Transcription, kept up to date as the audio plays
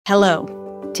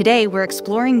Hello. Today we're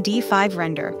exploring D5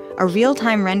 Render, a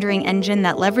real-time rendering engine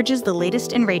that leverages the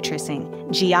latest in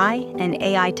Raytracing, GI, and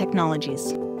AI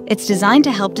technologies. It's designed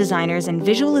to help designers and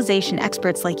visualization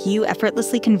experts like you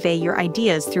effortlessly convey your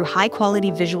ideas through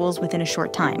high-quality visuals within a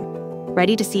short time.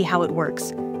 Ready to see how it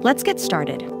works? Let's get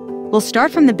started. We'll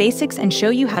start from the basics and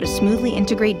show you how to smoothly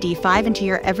integrate D5 into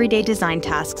your everyday design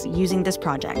tasks using this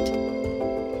project.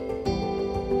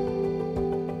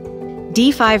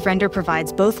 D5 Render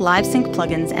provides both LiveSync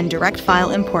plugins and direct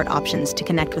file import options to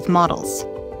connect with models.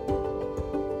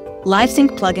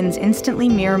 LiveSync plugins instantly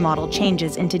mirror model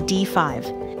changes into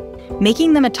D5,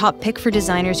 making them a top pick for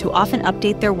designers who often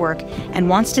update their work and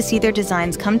wants to see their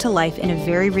designs come to life in a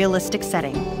very realistic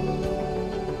setting.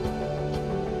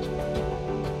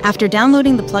 After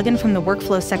downloading the plugin from the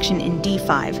workflow section in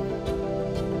D5,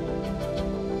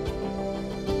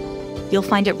 you'll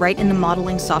find it right in the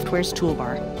modeling software's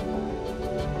toolbar.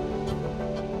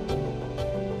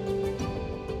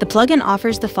 The plugin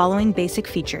offers the following basic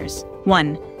features.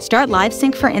 1. Start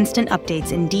LiveSync for instant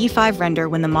updates in D5 Render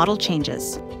when the model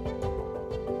changes.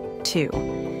 2.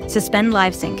 Suspend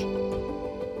LiveSync.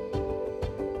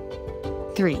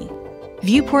 3.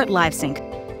 Viewport LiveSync.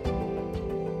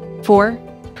 4.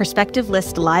 Perspective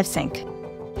List LiveSync.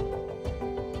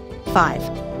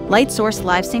 5. Light Source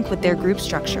LiveSync with their group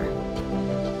structure.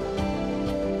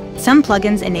 Some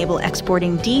plugins enable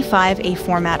exporting D5A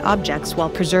format objects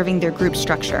while preserving their group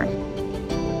structure.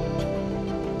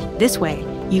 This way,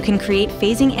 you can create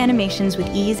phasing animations with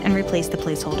ease and replace the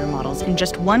placeholder models in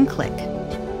just one click.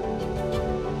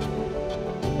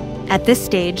 At this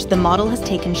stage, the model has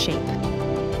taken shape.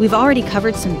 We've already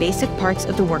covered some basic parts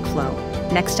of the workflow.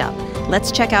 Next up,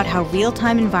 let's check out how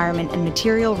real-time environment and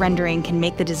material rendering can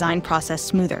make the design process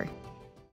smoother.